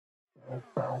Get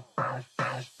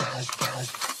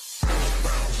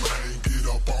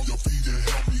up on your feet and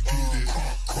help me get it.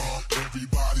 Crunk,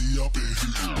 everybody up in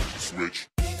here. Switch.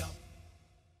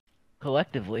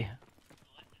 Collectively.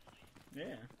 Yeah.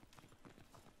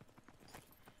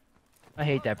 I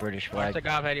hate that British Watch flag. the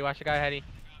guy, Heady. Watch the guy, Heady.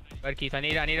 Go to Keith. I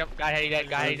need him. Guy, Heady dead.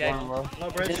 Guy, Heady dead. Low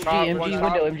bridge. MG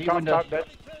window, MG window.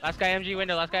 Last guy, MG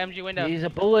window. Last guy, MG window. He's a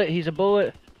bullet, he's a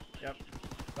bullet. Yep.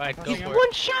 Go ahead, go He's for it.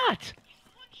 One shot!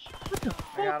 What the I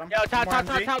fuck? got him. Yo, top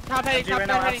Heady, top MG window,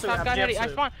 guy, Heady, absolute, top guy, Heady.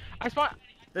 absolute. I spawn.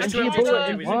 There's MG two bullet,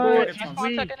 MGs. MG What? bullet. I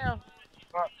spawn second hill.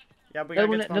 Yeah, we got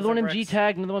Another one MG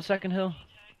tag, another one second hill.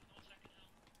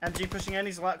 MG pushing in.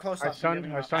 He's a lot closer. I stunned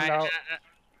out.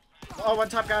 Oh, one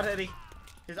top got Eddie.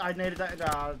 I naded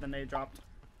that. The nade dropped.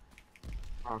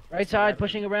 Right side,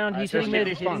 pushing around, he's hitting mid,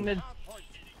 he's hitting mid.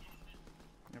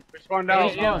 We spawned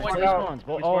out. He spawns,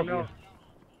 all of you.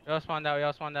 Y'all spawned out.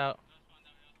 Y'all spawned out.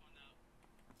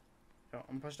 Yo,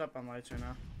 I'm pushed up on lights right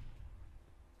now.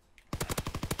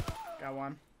 Got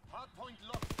one.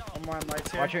 One more on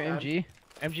lights here. Watch your MG.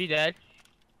 MG dead.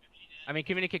 I mean,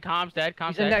 communicate comms dead. Comms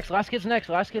He's in dead. next, last kid's next,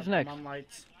 last kid's I'm next. on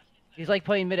lights. He's like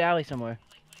playing mid alley somewhere.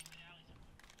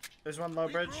 There's one low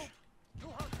bridge.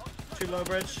 Two low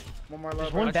bridge. One more low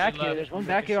There's bridge. one back here, there's one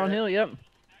back here on hill, yep.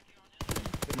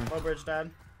 Low bridge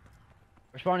dead.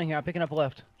 We're spawning here, I'm picking up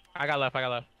left. I got left.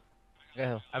 Okay,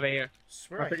 hill. I bet here.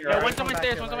 Swear. Yo, one's someone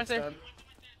stairs. One's someone stairs.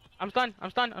 I'm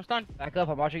stunned. Back up,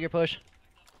 I'm watching your push.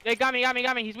 Yeah, got me.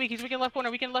 He's weak in left corner.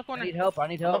 Weak in left I corner. need help, I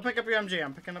need I'll help. pick up your MG.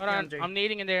 I'm picking up Hold your on. MG. I'm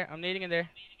nading in there.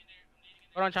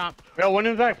 Hold on, Chomp. Yo, one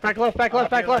in the back. Back left. Okay,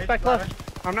 Back left. ladder.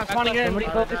 I'm not Back spawning left. in. Somebody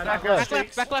focus back Back left.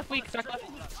 left. Back left weak. Back left.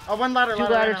 Oh, one ladder. Two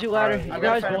ladder. ladder, right two now. ladder. Alright, You I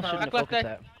guys got both fire shouldn't have Back left focused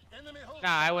there. that.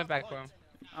 Nah, I went back for him.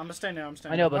 I'm gonna stay new.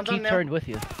 I know, but One's on Keith new. turned with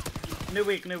you. New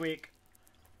week.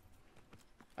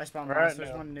 I spawned Right once. There's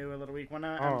now. one new, a little weak. One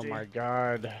Oh MG. my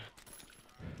god.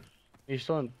 He's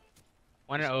still in. 1-0.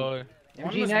 One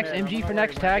MG was next, mid. MG I'm for gonna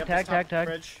next, worry. tag, Yep, tag, it's top tag, tag.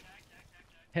 Bridge.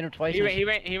 Hit him twice.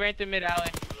 He ran through mid alley.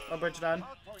 Low bridge dead.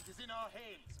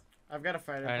 I've got a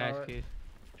fighter. Alright, nice, Keith.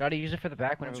 Try to use it for the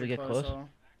back whenever we get close.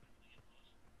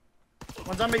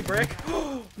 One's on me, brick.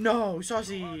 No,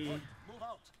 saucy.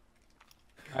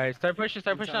 Alright, start pushing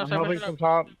up. I'm helping from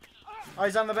top. Oh,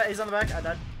 he's on the back. I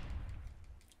died.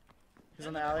 He's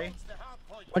on the alley.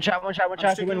 One shot, I'm you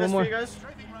streaking win this one for you more. guys.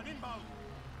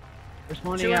 We're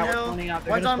spawning Two in out, hill. we're spawning out.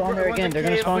 They're One's gonna spawn there one's again, in they're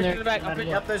gonna cave. spawn I'm there pushing the back. no matter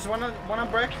Yep, what. there's one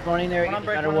on brick. Spawning there One on again, no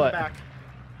brick, matter one on the what. back.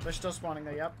 They're still spawning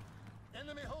there, yep.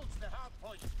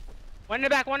 One in the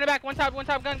back. One top.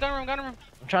 Gun room.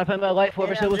 I'm trying to put my life,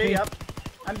 whoever's Hey, still with MG, me. yep.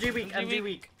 MG weak, MG MG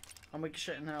weak. I'm weak as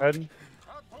shit in hell. Dead.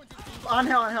 On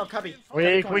hell, Cubby.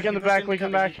 Weak Cubby in the corner. back, He pushed weak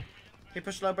in Cubby. back. He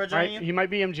pushed low bridge on Right, you. he might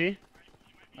be MG.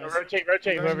 Nice. Rotate, There's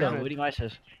whoever's no- in it. Woody Mice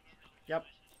says. Yep.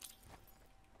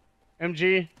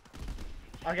 MG.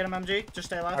 I'll get him, MG. Just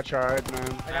stay I alive. tried,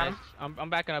 man. I got him. I'm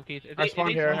backing up, Keith. I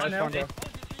spawned here. I spawned here.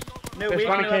 New They weak,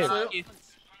 spawned new cave. absolute.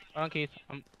 Hold on, Keith.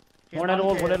 He's One at bottom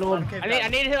old, cave, one at bottom old. cave I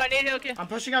down. need hill, Keith. I'm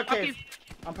pushing out Top cave.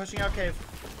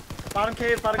 Bottom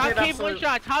cave, Top cave, absolute. one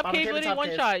shot. Top Bottom cave, cave and literally top one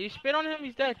cave. shot. You spit on him,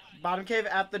 he's dead. Bottom cave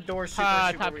at the door, super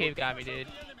Top weak. cave got me, dude.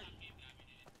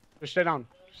 Just stay down.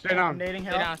 Stay I'm down. nading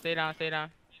Stay hill.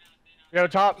 down. Yo,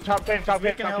 top cave, top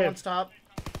Weak cave, and top hill, one's cave. top.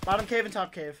 Bottom cave and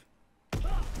top cave.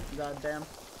 God damn.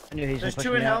 I knew he's There's gonna two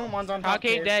push in me hill, out. one's on Top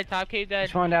cave dead.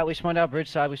 We spawned out bridge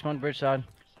side.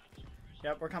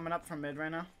 Yep, we're coming up from mid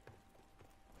right now.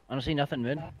 I don't see nothing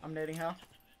mid. I'm nading hill.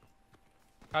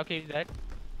 Top cave dead.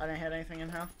 I didn't hit anything in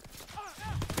hill.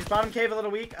 He's bottom cave a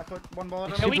little weak. I put one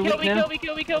bullet Super on him. weak now. We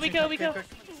kill.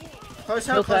 Close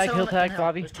Hill hill, close tag, hill. hill and tag, hill.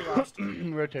 Bobby. There's two lost.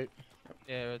 Rotate.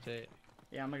 Yeah, rotate.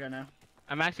 Yeah, I'm gonna go now.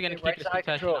 I'm actually gonna Hey, keep right this side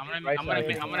contested. control, I'm right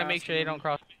side. gonna make sure they don't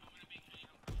cross.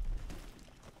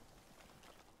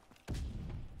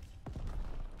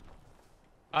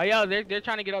 Oh, yo, they're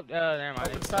trying to get up. Never mind.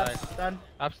 Open steps, done.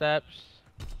 Up steps.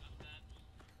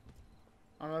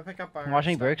 I'm gonna pick up our. I'm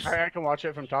watching bricks. I can watch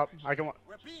it from top. I can.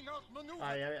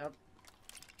 Ah, yeah.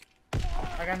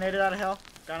 I got naded out of hill.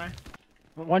 Gunner.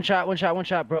 One shot,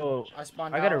 bro. I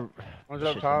spawned I out. gotta. One's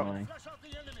up Shit's top. annoying.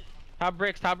 Top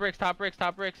bricks.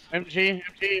 MG.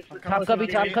 Top cubby,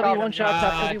 one shot,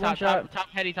 top cubby, one shot. Top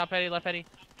heady, left heady.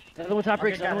 Another one top Okay,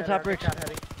 bricks, another one top bricks.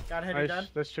 Got heady done. Nice.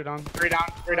 There's two down. Three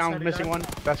down. Heady Missing done. one.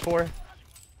 That's 4.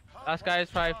 Last guy is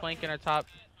probably flanking our top.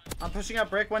 I'm pushing up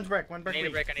brick. One brick. I need a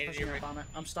weak. brick, I need a Pushing brick. up on it.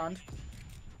 I'm stunned.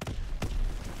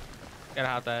 Gotta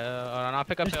have that. Hold on, I'll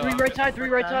pick up There's hill. three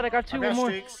right side. I got two, I've one more.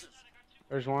 streaks.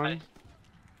 There's one.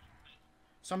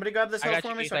 Somebody grab this I hill got for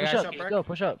you, me Keith, so I I can got push you. up Let's brick. go,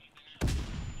 push up.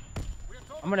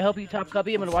 I'm gonna help you top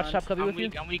cubby. I'm gonna watch top cubby with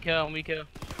you. I'm weak hill.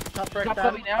 Top brick Top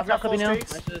done. cubby now, I've got top cubby full now.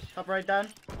 streaks. Top right done.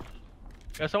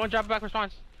 Yo, someone drop back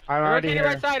response. I'm They're already rotating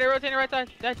here. right side. They're rotating right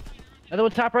side. Dead. Another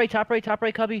one top right, cubby. Top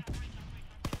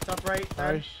right.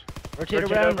 Dead. Nice. Rotate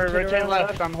Rotate around, over, rotate around,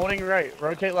 left. I'm holding right.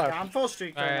 Rotate left. Yeah, I'm full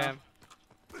streak I right am.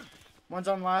 now. One's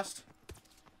on last.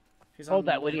 He's Hold on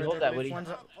that, Woody, bridge, hold I that, believe. Woody.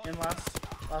 One's in last.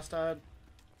 Last died.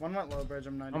 One went low bridge.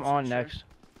 I'm 90% I'm on sure. next.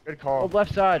 Good call. Hold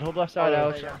left side,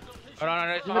 Alex. There Hold on,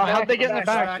 In the Oh, back, how'd they get in the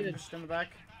back? Just in the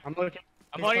back. I'm looking.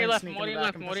 I'm He's holding your playing left. sneak I'm in holding the your back,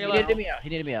 left. I'm I'm holding pushing your He it left. needed me out. He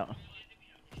needed me out.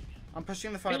 I'm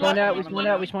pushing the We far spawned back. out. We spawned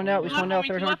out. We spawned out. We spawned out.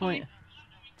 Third hard point.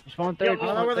 We spawned third. I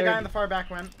don't know where the guy in the far back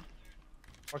went.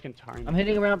 Fucking time. I'm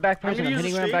hitting around back prison. gonna I'm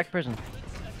use hitting the around streak. back prison.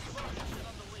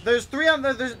 There's three on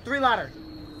the. There's three ladder.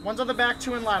 One's on the back,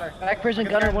 two in ladder. Back prison, Get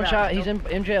the guy gunner, in the one back. shot. He's Nope.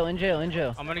 in jail, in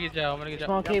jail. I'm gonna get jail. I'm gonna get jail.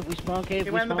 Spawn cave, we spawn cave, He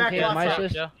we went in the spawn back cave. left My side.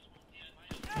 assist. Yeah.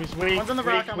 He's weak. One's on the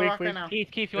rock. Weak, On the weak, rock weak. right now.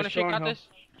 Keith, you wanna Just shake going out home. this?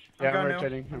 Yeah, I'm I'm going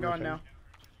rotating. now. I'm going now.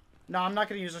 No, I'm not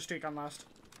gonna use a streak on last.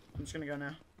 I'm just gonna go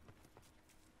now.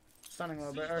 Stunning a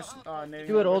little bit. Or, nading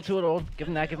Two a at little old, bit. two at old. Give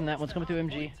him that. One's coming through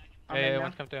MG. I'm in Yeah, now.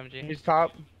 one's come to MG. He's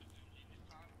top.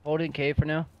 Holding cave for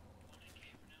now.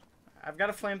 I've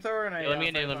got a flamethrower and a. Yo, let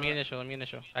me flamethrower. let me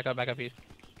initial. Back up, Heath.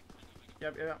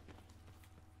 Yep.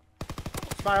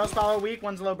 Spiral weak.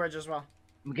 One's low bridge as well.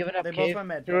 I'm giving up They both cave. went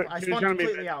mid. Dude, I he's spawned gonna be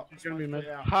completely mid. out. He's gonna be mid.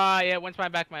 Ah, yeah, one's my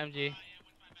back, my MG.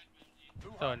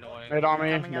 So annoying. Mid on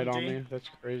me. Coming Mid on MG. me. That's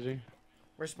crazy.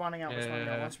 We're spawning out. We're spawning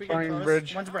out. Yeah. Once we get Flying close.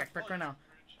 bridge. One's brick right now.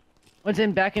 One's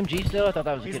in back MG still. I thought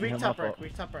that was He's getting weak him top off. brick.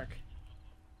 Weak top brick.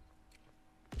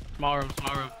 Small room.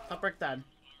 Top brick dead.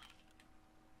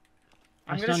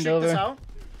 I'm I'm gonna stunned shoot this over. out.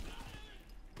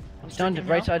 Stunned streaking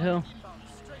right hill. side hill.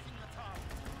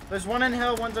 There's one in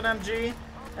hill, one's in MG,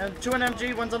 and two in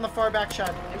MG, one's on the far back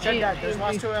shed. Shed dead. There's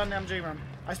last two on MG room.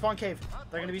 I spawn cave.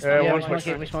 They're gonna be Yeah, spawning. Yeah, we one's spawn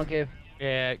pushing. cave. We spawn cave.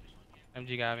 Yeah,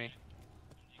 MG got me.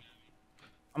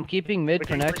 I'm keeping mid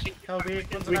for next. Hill weak,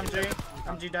 one's in MG.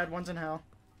 MG dead, one's in hell.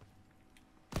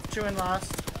 Two in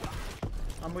last.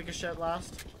 I'm weak as shit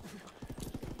last.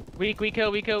 Weak.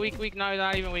 No,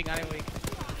 not even weak.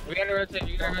 We gotta rotate.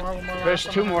 One more There's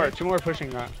last. two I'm more. behind. Two more pushing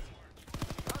that.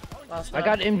 Last I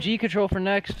got MG control for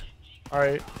next. All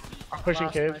right. I'm pushing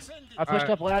last, cave. nice. I pushed Alright.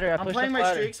 up ladder. I I'm pushed up playing my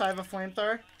ladder. streaks. I have a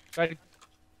flamethrower. Ready?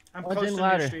 I'm One's in posting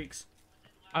ladder. your streaks.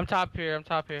 I'm top here. I'm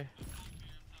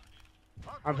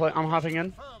hopping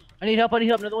in. I need help.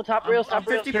 Another one top rails. I'm Top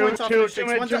rails. 50 Two, points off two, your two streaks.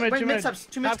 mid, One's two up. mid, Wait, two mid mid. steps.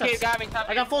 Two Top mid cave steps. got me.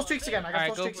 I got full streaks again.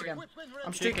 Alright, go again.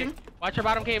 I'm Cave. streaking. Watch your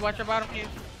bottom cave.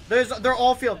 They're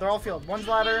all field. One's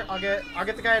ladder. I'll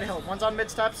get the guy at hill. One's on mid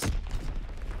steps.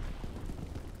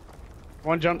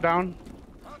 One jump down.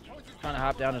 Trying to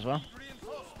hop down as well.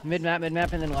 Mid map, and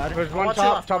then ladder. There's one Watch your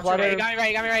top. left, Top watch your You ladder.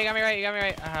 got me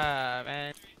right.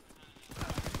 Man.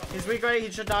 He's weak, right?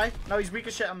 He should die. No, he's weak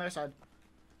as shit on their side.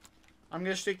 I'm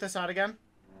gonna streak this out again.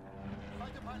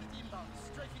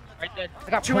 Right there. I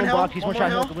got Two pulled in hill, block. He's one one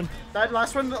more shot. hill. Hill. That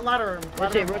last one, the ladder room.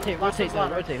 Rotate. Last one's Though,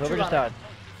 ladder. rotate. Two Whoever just ladder.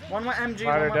 died. One went MG,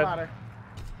 Ladder one went dead. ladder.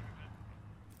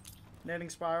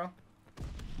 Nading spiral.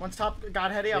 One's top,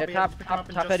 God heady. I'll Yeah, be able to pick him up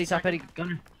top in heady, just a top heady. second.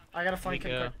 Gunner. I gotta flank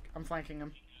him Weak, quick. I'm flanking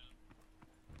him.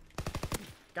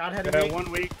 God heady Yeah, weak.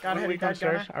 one weak. Got One hit, weak he on died,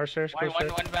 stairs. Gunner. Our stairs. Go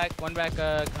stairs. One back.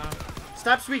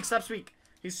 Steps weak.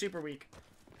 He's super weak.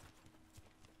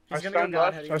 I He's gonna go stunned God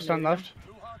left. heady. I stunned left.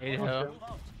 Need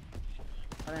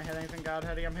I didn't hit anything God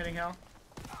heady. I'm hitting hell.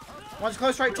 One's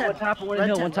close right 10. One top, one in Red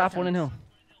hill. 10, One red top, 10. one in hill.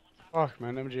 Fuck,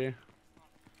 man. MG.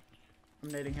 I'm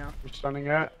nading hell. We're stunning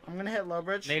at. I'm gonna hit low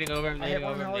bridge. Nading over. I hit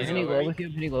one hill, he's Hitting over. low with you.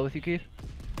 Hitting low with you, Keith.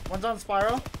 One's on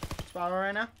spiral. Spiral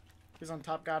right now. He's on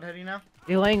top God heady now.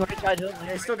 He's laying right side hill.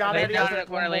 Yeah, he's still God Lay heady. down I'll in the hit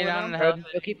corner. one Lay more down in the round.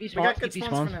 hill. Yo, keep these We spawns. got good Keep these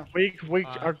spawns for spawns. now. Weak.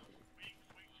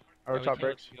 Our We top can't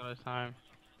bricks. steal this time.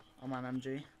 I'm on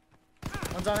MG.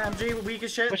 One's on MG. Weak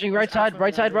as shit. Pushing He's right side. absolutely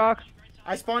Right side MG. rock.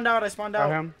 I spawned out. Got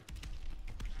him.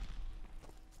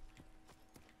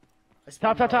 I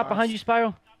spawned Top. out Behind last. you,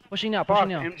 spiral. Pushing now. Fuck. Pushing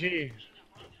now. MG.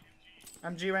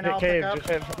 MG right now. Hit I'll cave.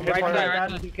 pick Just up. hit Right far side, right.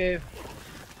 God. Two cave.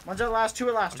 One's at last. Two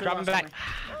at last. I'm Two at dropping last.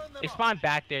 back. They spawned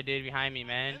back there, dude, behind me,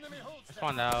 man. I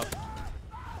spawned out.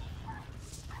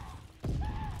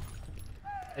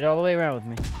 Get all the way around with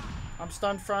me. I'm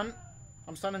stunned front.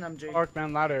 I'm stunning MG. Fuck,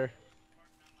 man. Ladder.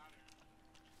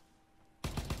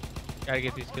 Gotta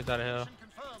get these kids out of hill.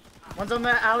 One's on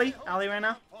the alley. Alley right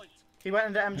now. He went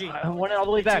into MG. One all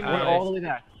the way back. One Nice. all the way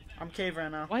back. I'm cave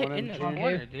right now. What One in the MG.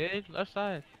 corner, dude? Left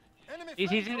side.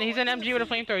 He's in MG with a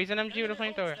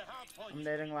flamethrower. I'm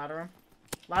nading ladder room.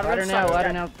 Ladder now. inside, Ladder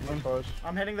okay. now. Close.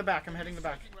 I'm hitting the back.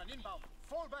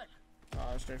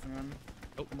 Oh, straight from him.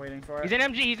 Oh. I'm waiting for it. He's in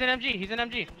MG.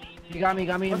 You got me.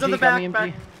 One's on the MG. Got me. back.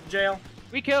 MG. Jail.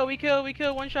 We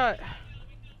kill. One shot.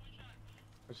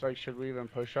 It's like, should we even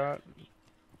push that?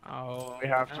 Oh, We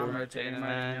have to. I'm rotating rotating, right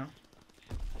man. now.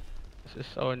 This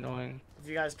is so annoying. If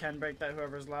you guys can break that,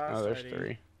 whoever's last. Oh, there's ready.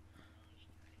 3.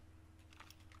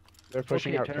 They're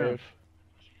pushing Okay, out turn around.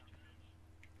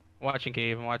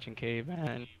 cave. I'm watching cave,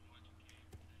 man.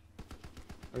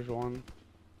 There's 1.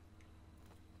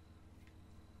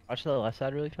 Watch the left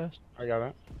side really fast. I got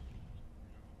it.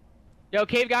 Yo,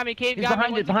 cave got me, cave He's got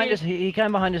behind me. us. Behind us. He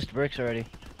came behind us bricks already.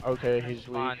 Okay, he's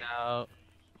Come on weak. now.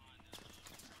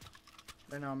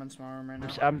 They know I'm in small room right now.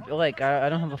 I'm like I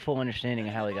don't have a full understanding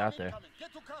of how he got there.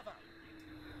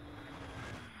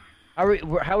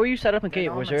 How were you set up in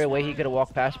cave? know Was I'm there a in way small he could have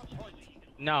walked past?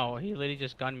 No, he literally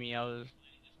just gunned me. I was.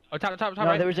 Oh, top No,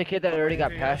 right. there was a kid that already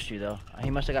got Yeah. past you though. He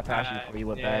must have got past you before you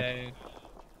went back. Yeah.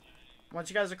 Once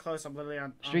you guys are close, I'm literally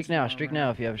on. Streak small now. room Streak right now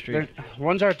if you have a streak.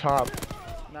 One's our top.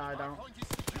 No, I don't.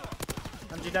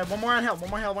 MG dead. One more on hill. One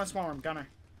more hill. One small room. Gunner.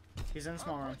 He's in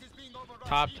small room.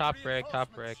 Top brick.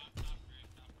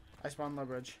 I spawned low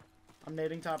bridge. I'm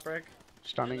nading top brick.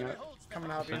 Stunning it. Coming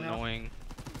to help It's you now. annoying.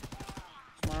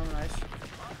 Small room, nice.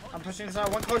 I'm pushing this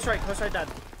out. One close right dead.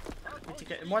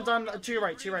 BTK. One's on to your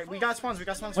right. We got spawns.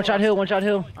 One shot hill. One shot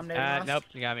hill. I'm nading last. Nope,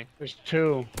 you got me. There's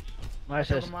 2. My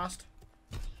Killed assist. him last.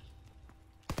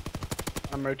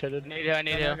 I'm rotated. I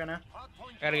need you. Gunner.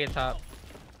 Gotta get top.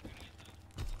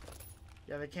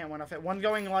 Yeah, they can't win off it. One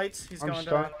going lights. He's I'm going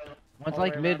stuck. to One's all the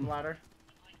like way mid. around ladder.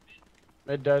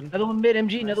 Mid dead. Another one mid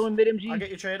MG. Another one mid I'll MG. get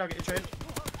you trade.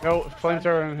 No,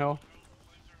 flamethrower in hill.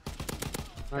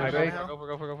 Alright, Nice. go. Go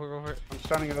for it. I'm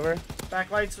stunning over.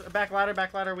 Back lights. Back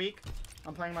ladder weak.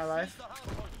 I'm playing my life.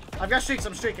 I've got streaks.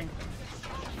 I'm streaking.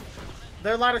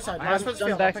 They're ladder side. I Last have one's some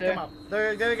field. I'll back pick them there.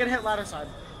 up. They're gonna hit ladder side.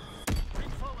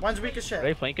 One's weak as Are shit.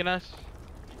 they flanking us?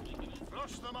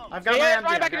 I've got Yeah,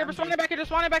 my MG. back here. They're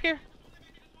spawning back here.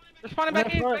 They're spawning back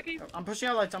here. I'm pushing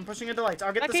out lights. I'm pushing into lights.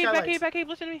 I'll get Back the cave, sky back lights. cave, back cave.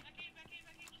 Listen to me.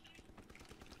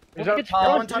 He's Look up at top. Got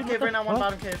Oh, one top dude, cave what right now. the One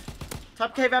fuck? bottom cave.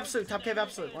 Top cave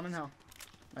absolute. One in hell.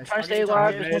 Nice. Try I'll to get stay you top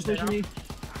alive. cave, There's one stay pushing down. me.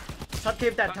 Top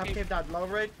cave dead. Top Top cave. cave dead. Low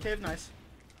right cave. Nice.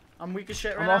 I'm weak as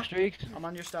shit right I'm now. off streaks. I'm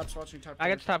on your steps watching top I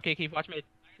cave. got the top cave. Keep watch me.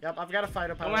 Yep, I've got a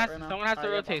fighter pilot right now. Someone has to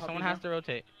Alright, yep, rotate. I'll Someone help has you to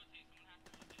rotate. now.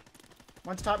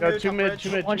 One's top Yo, mid, 2 top mid, bridge.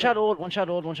 2 mid. One shot old. One shot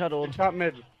old. One shot old. Top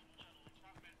mid.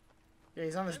 Yeah,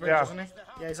 he's on this bridge, Yeah. isn't he?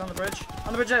 Yeah, he's on the bridge.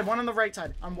 On the bridge, dead. One on the right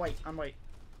side. I'm white.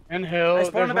 In hill. I There's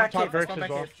spawned in the one back top cave. I bricks spawned as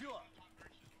back well. cave.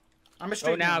 I'm a Go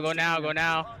streak now. I'm Go now. streaking Go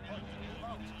now.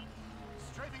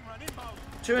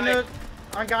 Two in the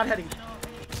on God heady.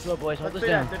 Slow boys. Hold this They're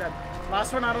down. dead. They're dead.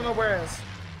 Last one, I don't know where it is.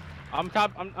 I'm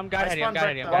top. I'm guy heady. I'm spawned guy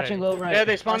heady. back I'm though. Watching low right. Yeah,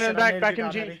 they spawned Oh, in shit, I the back needed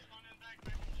MG. God heady.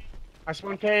 I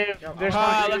spawned cave. Yep, They're I'm spawning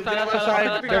left side, the left other side, side.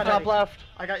 left They're side. top left.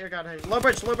 I got your God heady. Low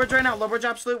bridge right now. Low bridge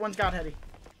absolute. One's God heady.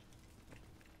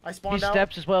 I He spawned out.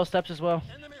 steps as well. Steps as well.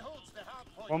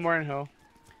 One more in hill.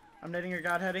 I'm nading your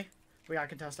God heady. We got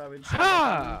contest that. We just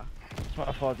Ha! It's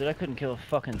my fault, dude. I couldn't kill a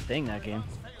fucking thing that game.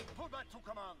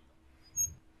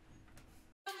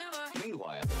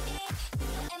 Meanwhile.